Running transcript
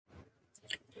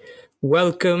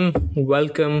Welcome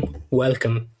to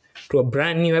a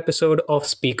brand new episode of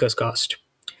Speakers Cast.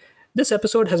 This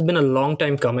episode has been a long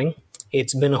time coming.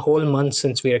 It's been a whole month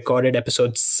since we recorded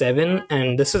episode 7,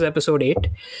 and this is episode 8.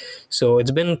 So it's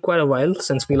been quite a while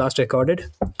since we last recorded.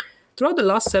 Throughout the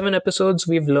last 7 episodes,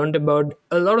 we've learned about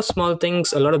a lot of small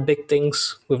things, a lot of big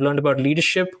things. We've learned about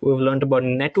leadership, we've learned about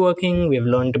networking, we've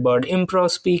learned about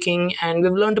improv speaking, and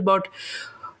we've learned about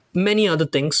many other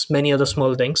things, many other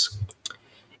small things.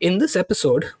 In this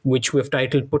episode, which we've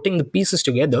titled Putting the Pieces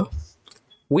Together,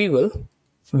 we will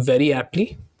very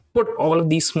aptly put all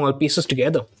of these small pieces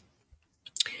together.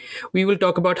 We will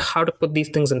talk about how to put these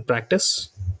things in practice.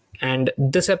 And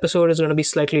this episode is going to be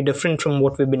slightly different from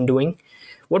what we've been doing.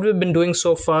 What we've been doing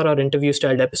so far are interview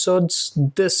styled episodes.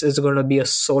 This is going to be a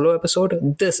solo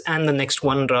episode. This and the next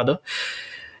one, rather,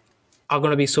 are going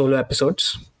to be solo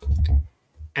episodes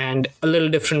and a little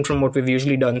different from what we've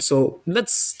usually done. So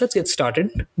let's get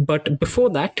started. But before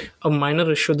that, a minor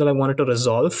issue that I wanted to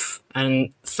resolve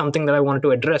and something that I wanted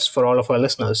to address for all of our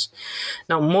listeners.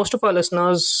 Now, most of our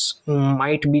listeners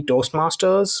might be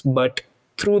Toastmasters, but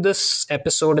through this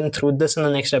episode and through this and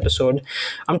the next episode,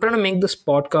 I'm trying to make this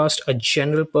podcast a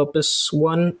general purpose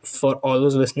one for all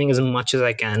those listening as much as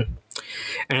I can.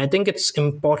 And I think it's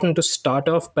important to start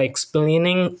off by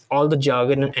explaining all the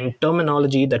jargon and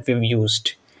terminology that we've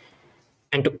used.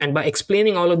 And by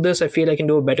explaining all of this, I feel I can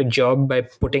do a better job by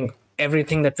putting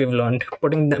everything that we've learned,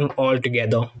 putting them all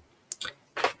together,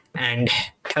 and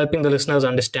helping the listeners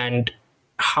understand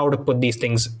how to put these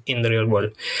things in the real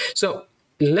world. So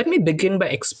let me begin by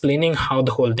explaining how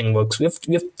the whole thing works. We've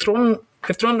thrown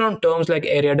around terms like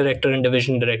area director and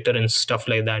division director and stuff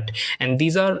like that. And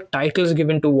these are titles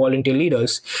given to volunteer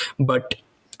leaders, but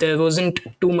there wasn't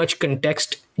too much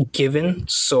context given.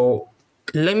 So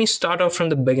let me start off from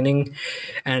the beginning,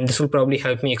 and this will probably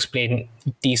help me explain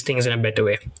these things in a better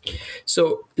way.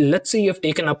 So let's say you've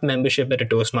taken up membership at a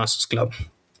Toastmasters club.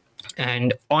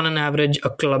 And on an average,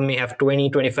 a club may have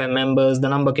 20-25 members. The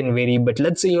number can vary, but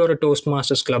let's say you're a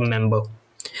Toastmasters club member.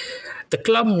 The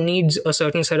club needs a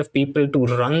certain set of people to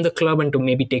run the club and to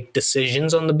maybe take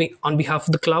decisions on behalf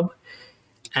of the club.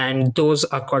 And those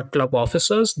are called club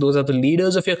officers. Those are the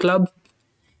leaders of your club.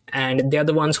 And they're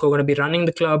the ones who are going to be running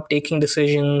the club, taking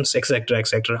decisions, etc.,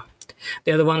 etc.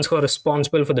 They're the ones who are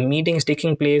responsible for the meetings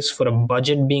taking place, for a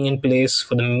budget being in place,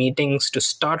 for the meetings to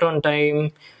start on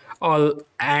time, all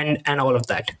of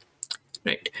that.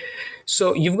 Right.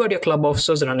 So you've got your club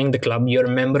officers running the club. You're a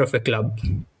member of a club.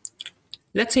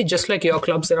 Let's say just like your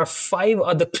clubs, there are 5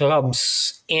 other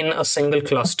clubs in a single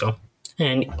cluster.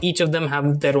 And each of them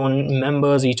have their own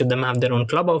members, each of them have their own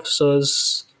club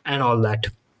officers, and all that.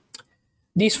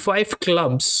 These 5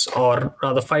 clubs, or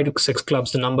rather 5 to 6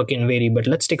 clubs, the number can vary, but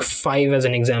let's take 5 as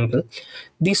an example.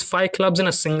 These 5 clubs in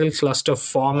a single cluster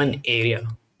form an area.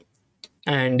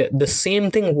 And the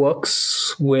same thing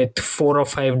works with 4 or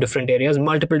 5 different areas,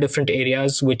 multiple different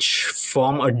areas which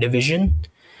form a division,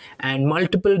 and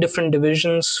multiple different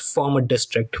divisions form a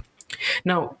district.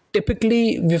 Now,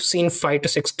 typically, we've seen 5 to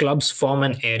 6 clubs form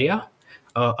an area.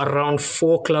 Around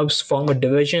 4 clubs form a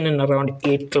division, and around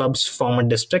 8 clubs form a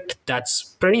district.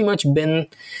 That's pretty much been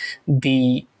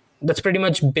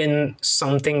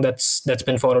something that's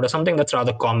been followed, or something that's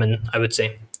rather common, I would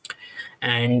say.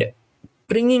 And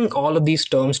bringing all of these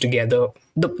terms together,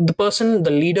 the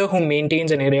leader who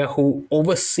maintains an area, who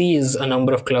oversees a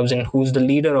number of clubs and who's the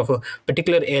leader of a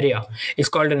particular area, is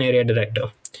called an area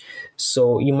director.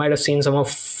 So you might have seen some of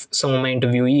my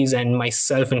interviewees, and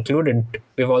myself included,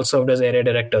 we've all served as area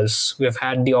directors. We've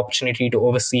had the opportunity to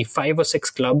oversee 5 or 6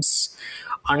 clubs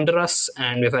under us,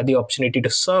 and we've had the opportunity to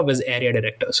serve as area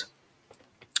directors.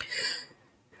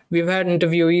 We've had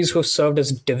interviewees who've served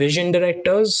as division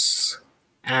directors,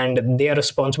 and they are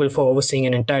responsible for overseeing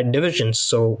an entire division.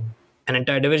 So an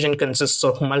entire division consists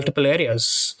of multiple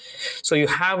areas. So you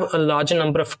have a larger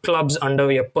number of clubs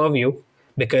under your purview,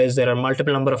 because there are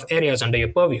multiple number of areas under your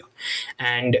purview.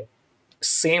 And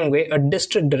same way, a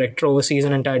district director oversees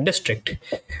an entire district,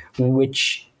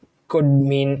 which could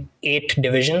mean 8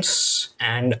 divisions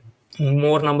and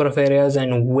more number of areas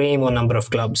and way more number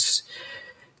of clubs.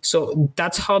 So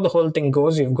that's how the whole thing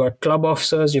goes. You've got club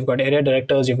officers, you've got area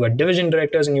directors, you've got division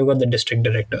directors, and you've got the district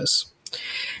directors.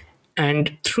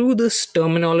 And through this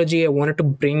terminology, I wanted to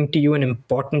bring to you an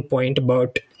important point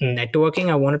about networking.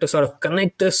 I wanted to sort of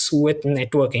connect this with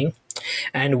networking.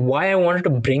 And why I wanted to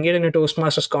bring it in a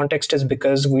Toastmasters context is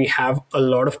because we have a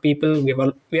lot of people,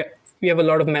 we have a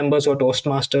lot of members who are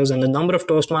Toastmasters, and the number of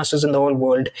Toastmasters in the whole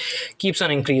world keeps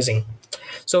on increasing.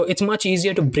 So it's much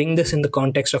easier to bring this in the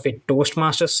context of a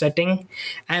Toastmasters setting,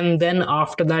 and then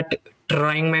after that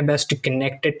trying my best to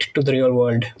connect it to the real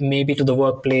world, maybe to the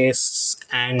workplace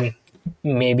and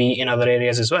maybe in other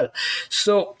areas as well.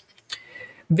 So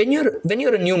when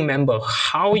you're a new member,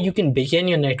 how you can begin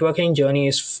your networking journey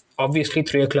is obviously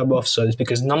through your club officers,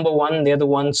 because number one, they're the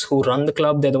ones who run the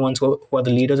club, they're the ones who are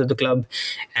the leaders of the club,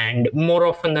 and more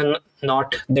often than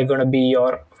not, they're going to be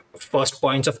your first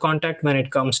points of contact when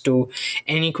it comes to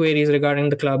any queries regarding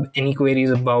the club, any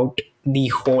queries about the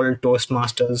whole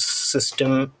Toastmasters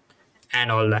system and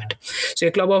all that. So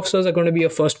your club officers are going to be your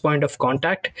first point of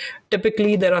contact.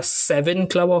 Typically, there are 7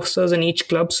 club officers in each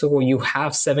club, so you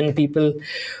have 7 people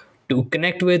to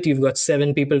connect with. You've got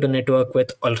 7 people to network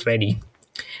with already.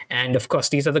 And of course,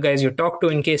 these are the guys you talk to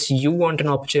in case you want an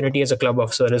opportunity as a club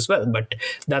officer as well. But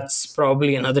that's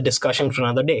probably another discussion for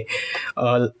another day.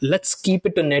 Let's keep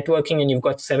it to networking, and you've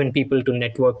got 7 people to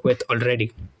network with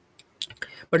already.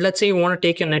 But let's say you want to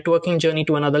take your networking journey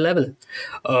to another level.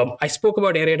 I spoke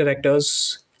about area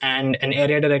directors, and an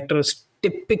area director is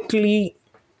typically,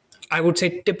 I would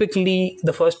say, typically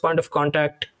the first point of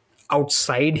contact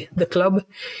outside the club.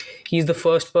 He's the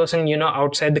first person,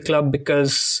 outside the club,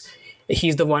 because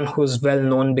he's the one who's well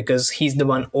known, because he's the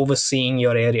one overseeing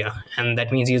your area. And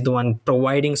that means he's the one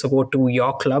providing support to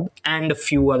your club and a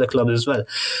few other clubs as well.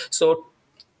 So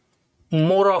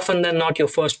more often than not, your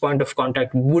first point of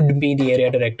contact would be the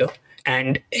area director.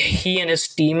 And he and his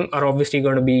team are obviously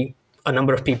going to be a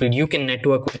number of people you can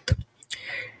network with.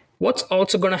 What's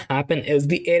also going to happen is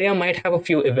the area might have a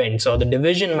few events, or the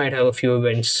division might have a few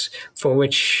events for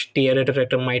which the area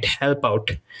director might help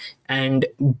out. And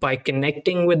by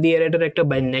connecting with the area director,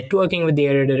 by networking with the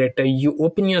area director, you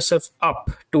open yourself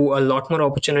up to a lot more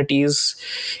opportunities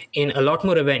in a lot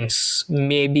more events,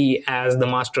 maybe as the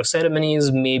master of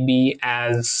ceremonies, maybe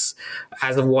as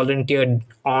a volunteer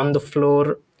on the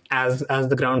floor, as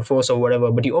the ground force or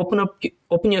whatever. But you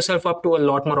open yourself up to a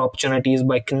lot more opportunities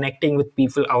by connecting with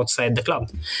people outside the club.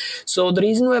 So the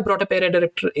reason why I brought up area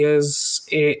director is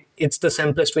it's the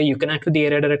simplest way. You connect with the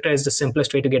area director is the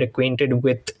simplest way to get acquainted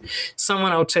with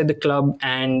someone outside the club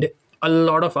and a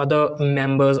lot of other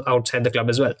members outside the club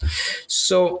as well.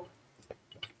 So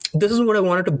this is what I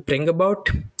wanted to bring about.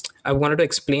 I wanted to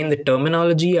explain the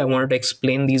terminology. I wanted to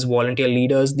explain these volunteer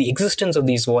leaders, the existence of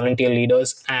these volunteer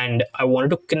leaders, and I wanted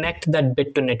to connect that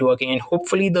bit to networking. And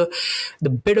hopefully the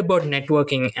bit about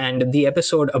networking and the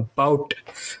episode about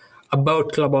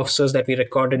club officers that we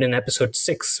recorded in episode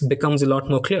 6 becomes a lot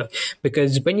more clear,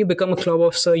 because when you become a club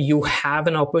officer, you have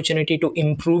an opportunity to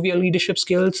improve your leadership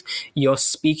skills, your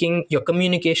speaking, your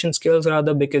communication skills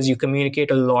rather, because you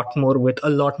communicate a lot more with a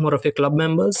lot more of your club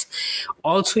members.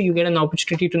 Also, you get an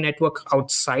opportunity to network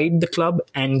outside the club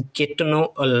and get to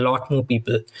know a lot more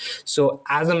people. So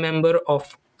as a member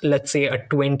of, let's say, a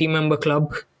 20-member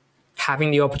club,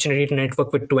 having the opportunity to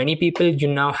network with 20 people, you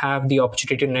now have the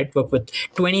opportunity to network with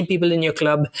 20 people in your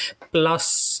club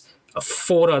plus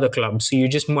 4 other clubs. So you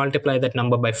just multiply that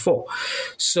number by 4.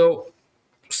 So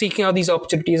seeking out these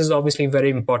opportunities is obviously very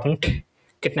important.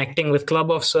 Connecting with club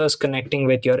officers, connecting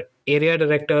with your area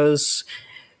directors,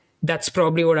 that's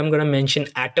probably what I'm going to mention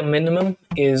at a minimum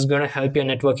is going to help your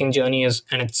networking journey,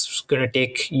 and it's going to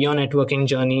take your networking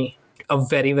journey a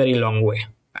very, very long way.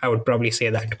 I would probably say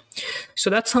that. So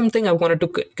that's something I wanted to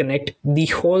connect. The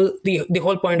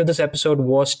whole point of this episode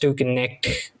was to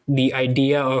connect the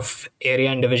idea of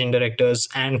area and division directors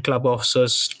and club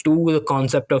officers to the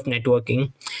concept of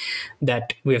networking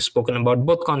that we have spoken about,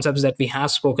 both concepts that we have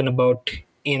spoken about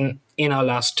in our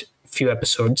last few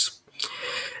episodes.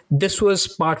 This was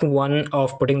part 1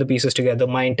 of putting the pieces together.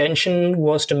 My intention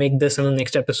was to make this in the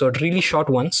next episode really short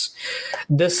ones.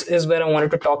 This is where I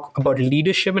wanted to talk about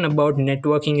leadership and about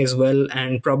networking as well,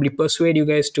 and probably persuade you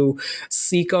guys to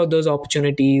seek out those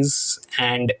opportunities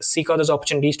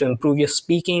to improve your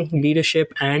speaking,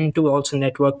 leadership, and to also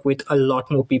network with a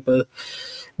lot more people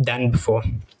than before.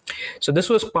 So this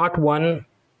was part 1,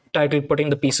 titled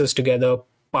Putting the Pieces Together,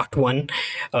 part 1.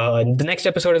 The next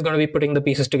episode is going to be putting the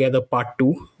pieces together, part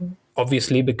 2,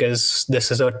 obviously, because this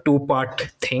is a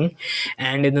 2-part thing.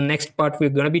 And in the next part, we're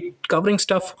going to be covering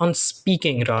stuff on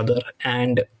speaking rather.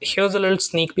 And here's a little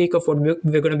sneak peek of what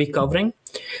we're going to be covering.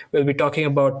 We'll be talking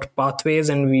about pathways,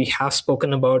 and we have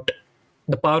spoken about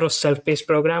the power of self-paced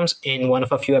programs in one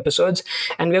of a few episodes,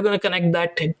 and we're going to connect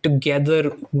that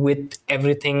together with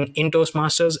everything in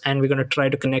Toastmasters, and we're going to try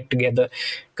to connect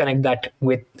that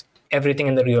with everything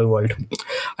in the real world.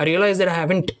 I realize that I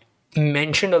haven't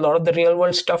mentioned a lot of the real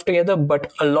world stuff together,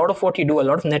 but a lot of what you do, a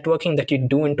lot of networking that you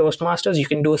do in Toastmasters, you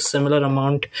can do a similar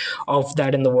amount of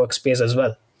that in the workspace as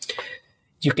well.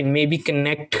 You can maybe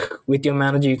connect with your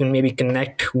manager, you can maybe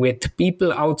connect with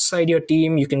people outside your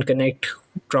team, you can connect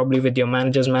probably with your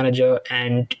manager's manager,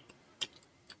 and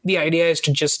the idea is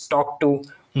to just talk to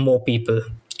more people.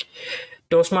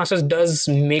 Toastmasters does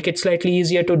make it slightly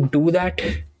easier to do that,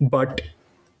 but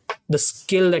the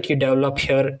skill that you develop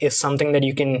here is something that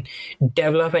you can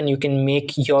develop and you can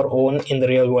make your own in the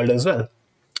real world as well.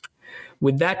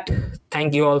 With that,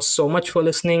 thank you all so much for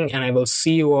listening, and I will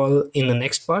see you all in the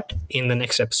next part, in the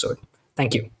next episode.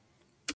 Thank you.